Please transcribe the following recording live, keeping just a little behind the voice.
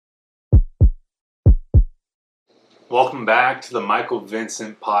Welcome back to the Michael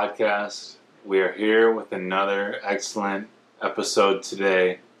Vincent podcast. We are here with another excellent episode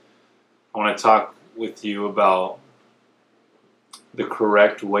today. I want to talk with you about the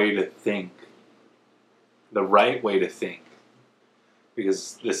correct way to think, the right way to think,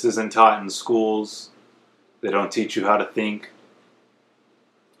 because this isn't taught in schools. They don't teach you how to think,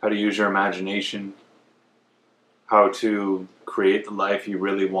 how to use your imagination, how to create the life you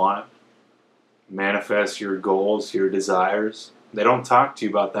really want, manifest your goals, your desires. They don't talk to you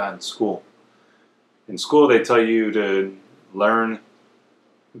about that in school. In school, they tell you to learn,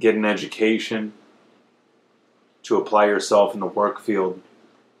 get an education, to apply yourself in the work field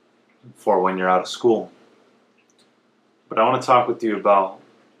for when you're out of school. But I want to talk with you about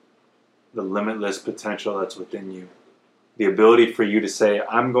the limitless potential that's within you. The ability for you to say,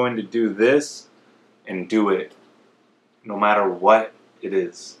 I'm going to do this and do it, no matter what it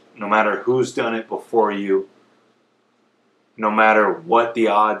is. No matter who's done it before you, no matter what the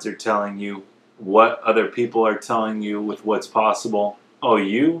odds are telling you, what other people are telling you with what's possible. Oh,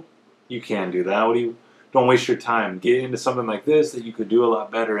 you can't do that. Don't waste your time. Get into something like this that you could do a lot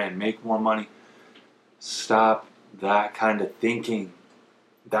better and make more money. Stop that kind of thinking.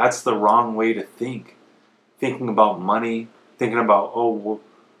 That's the wrong way to think. Thinking about money, thinking about,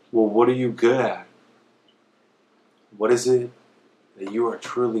 what are you good at? What is it that you are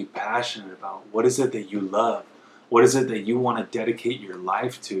truly passionate about? What is it that you love? What is it that you want to dedicate your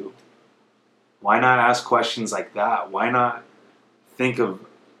life to? Why not ask questions like that? Why not think of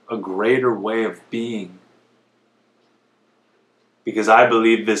a greater way of being? Because I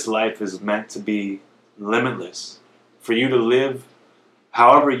believe this life is meant to be limitless. For you to live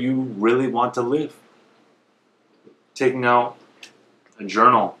however you really want to live. Taking out a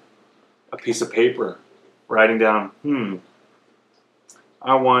journal, a piece of paper, writing down,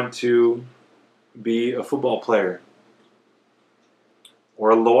 I want to be a football player,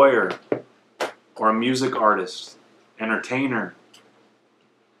 or a lawyer, or a music artist, entertainer,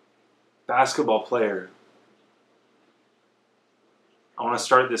 basketball player. I want to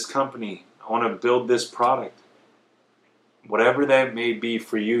start this company. I want to build this product. Whatever that may be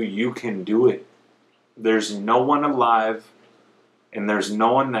for you, you can do it. There's no one alive, and there's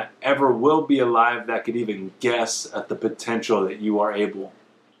no one that ever will be alive that could even guess at the potential that you are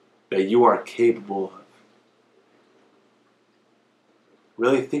capable of.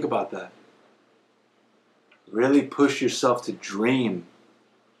 Really think about that. Really push yourself to dream,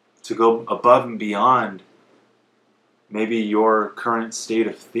 to go above and beyond maybe your current state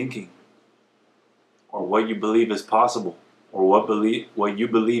of thinking, or what you believe is possible, or what you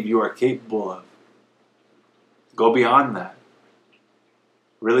believe you are capable of. Go beyond that.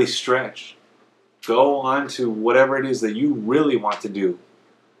 Really stretch. Go on to whatever it is that you really want to do.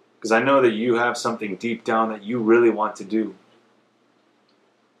 Because I know that you have something deep down that you really want to do.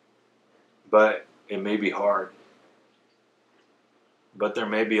 But it may be hard. But there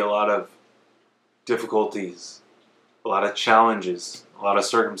may be a lot of difficulties, a lot of challenges, a lot of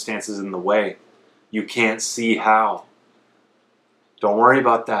circumstances in the way. You can't see how. Don't worry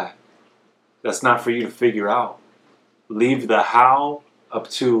about that. That's not for you to figure out. Leave the how up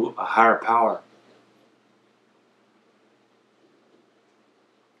to a higher power.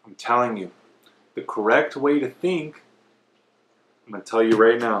 I'm telling you, the correct way to think, I'm going to tell you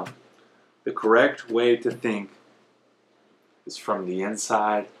right now, the correct way to think is from the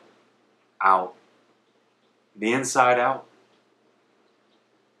inside out. The inside out.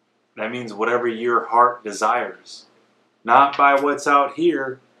 That means whatever your heart desires. Not by what's out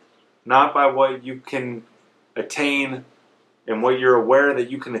here, not by what you can attain and what you're aware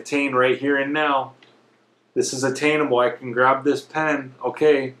that you can attain right here and now. This is attainable. I can grab this pen.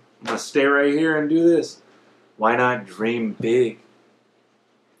 Okay, I'm going to stay right here and do this. Why not dream big?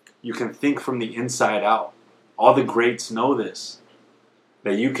 You can think from the inside out. All the greats know this.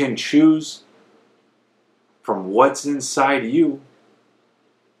 That you can choose from what's inside you,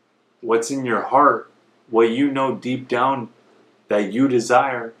 what's in your heart, what you know deep down that you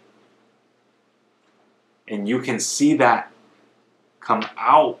desire, and you can see that come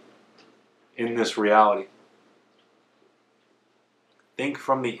out in this reality. Think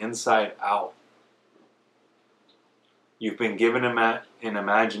from the inside out. You've been given an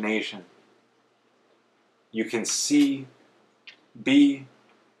imagination. You can see, be,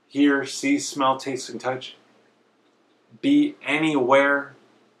 hear, see, smell, taste, and touch. Be anywhere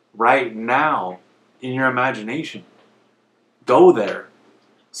right now in your imagination. Go there.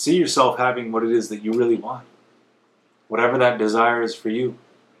 See yourself having what it is that you really want. Whatever that desire is for you.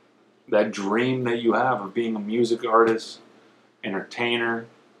 That dream that you have of being a music artist, entertainer,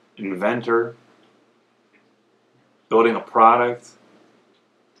 inventor, building a product,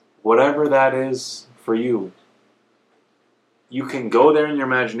 whatever that is for you, you can go there in your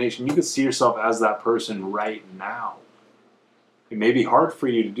imagination. You can see yourself as that person right now. It may be hard for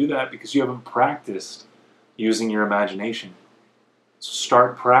you to do that because you haven't practiced using your imagination. So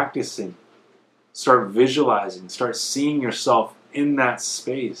start practicing. Start visualizing. Start seeing yourself in that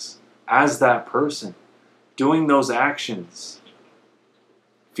space as that person. Doing those actions.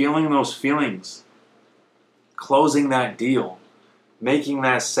 Feeling those feelings. Closing that deal. Making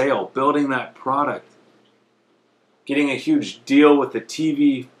that sale. Building that product. Getting a huge deal with a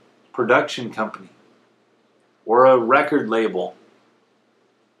TV production company. Or a record label.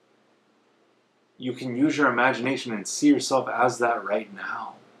 You can use your imagination and see yourself as that right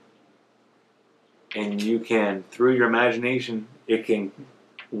now. And you can, through your imagination, it can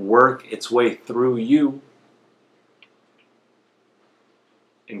work its way through you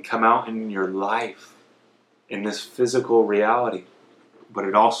and come out in your life, in this physical reality. But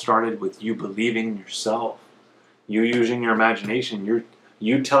it all started with you believing in yourself. You using your imagination.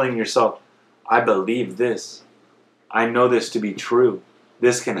 You telling yourself, I believe this. I know this to be true.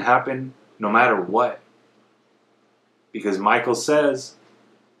 This can happen no matter what. Because Michael says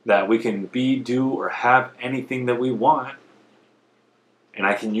that we can be, do, or have anything that we want. And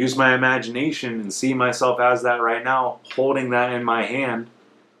I can use my imagination and see myself as that right now, holding that in my hand.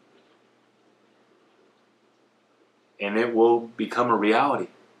 And it will become a reality.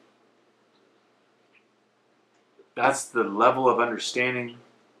 That's the level of understanding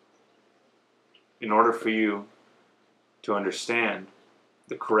in order for you to understand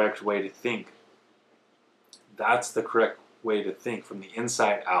the correct way to think. That's the correct way to think, from the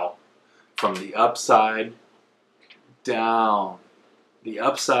inside out, from the upside down. The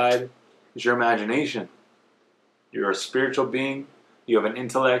upside is your imagination. You're a spiritual being, you have an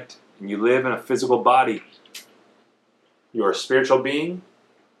intellect, and you live in a physical body. You're a spiritual being.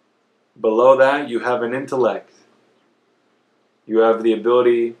 Below that, you have an intellect. You have the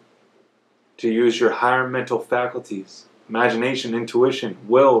ability to use your higher mental faculties. Imagination, intuition,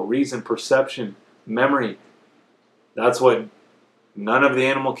 will, reason, perception, memory. That's what none of the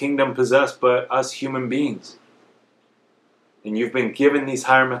animal kingdom possess but us human beings. And you've been given these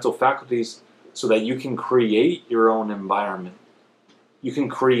higher mental faculties so that you can create your own environment. You can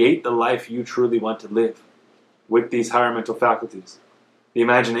create the life you truly want to live with these higher mental faculties. The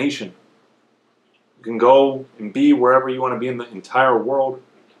imagination. You can go and be wherever you want to be in the entire world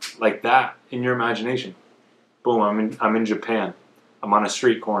like that in your imagination. Boom, I'm in Japan. I'm on a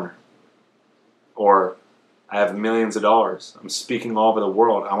street corner. Or I have millions of dollars. I'm speaking all over the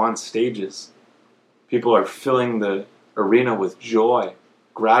world. I'm on stages. People are filling the arena with joy,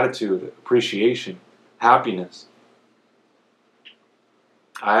 gratitude, appreciation, happiness.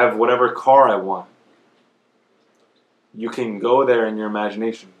 I have whatever car I want. You can go there in your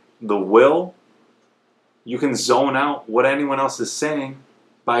imagination. The will, you can zone out what anyone else is saying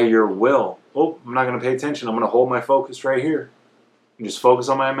by your will. Oh, I'm not going to pay attention. I'm going to hold my focus right here. And just focus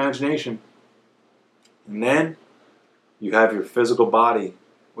on my imagination. And then you have your physical body,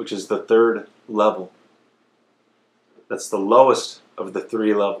 which is the third level. That's the lowest of the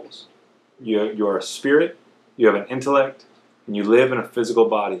three levels. You are a spirit, you have an intellect, and you live in a physical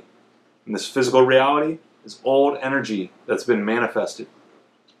body. And this physical reality is old energy that's been manifested.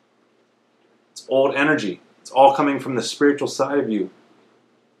 It's old energy. It's all coming from the spiritual side of you.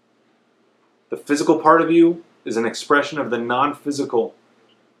 The physical part of you is an expression of the non-physical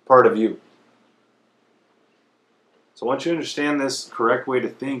part of you. So once you understand this correct way to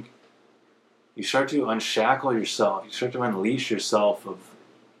think, you start to unshackle yourself. You start to unleash yourself of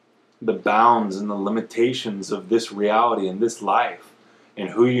the bounds and the limitations of this reality and this life and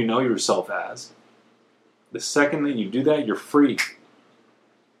who you know yourself as. The second that you do that, you're free.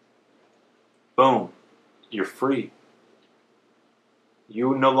 Boom. You're free.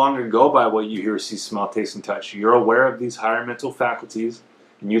 You no longer go by what you hear, see, smell, taste, and touch. You're aware of these higher mental faculties,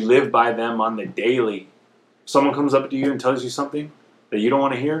 and you live by them on the daily. If someone comes up to you and tells you something that you don't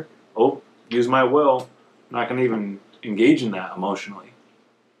want to hear, oh, use my will. I'm not going to even engage in that emotionally.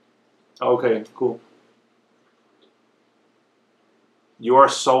 Okay, cool. You are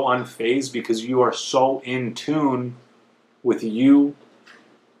so unfazed because you are so in tune with you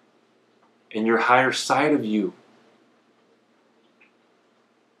and your higher side of you.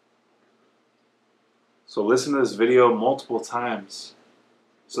 So listen to this video multiple times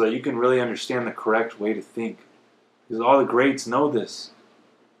so that you can really understand the correct way to think. Because all the greats know this.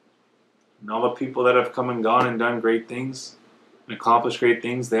 And all the people that have come and gone and done great things and accomplished great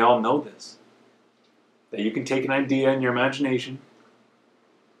things, they all know this. That you can take an idea in your imagination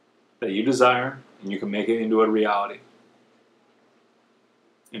that you desire and you can make it into a reality.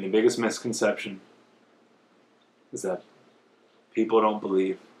 And the biggest misconception is that people don't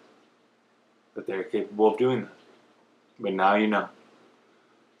believe that they're capable of doing that. But now you know.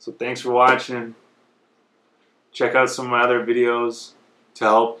 So thanks for watching. Check out some of my other videos to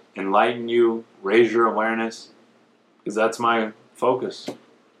help enlighten you, raise your awareness, because that's my focus.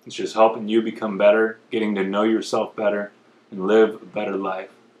 It's just helping you become better, getting to know yourself better, and live a better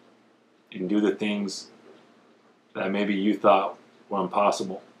life, and do the things that maybe you thought were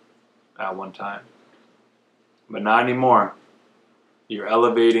impossible at one time. But not anymore. You're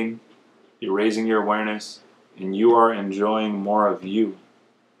elevating, you're raising your awareness, and you are enjoying more of you.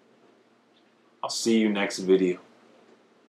 I'll see you next video.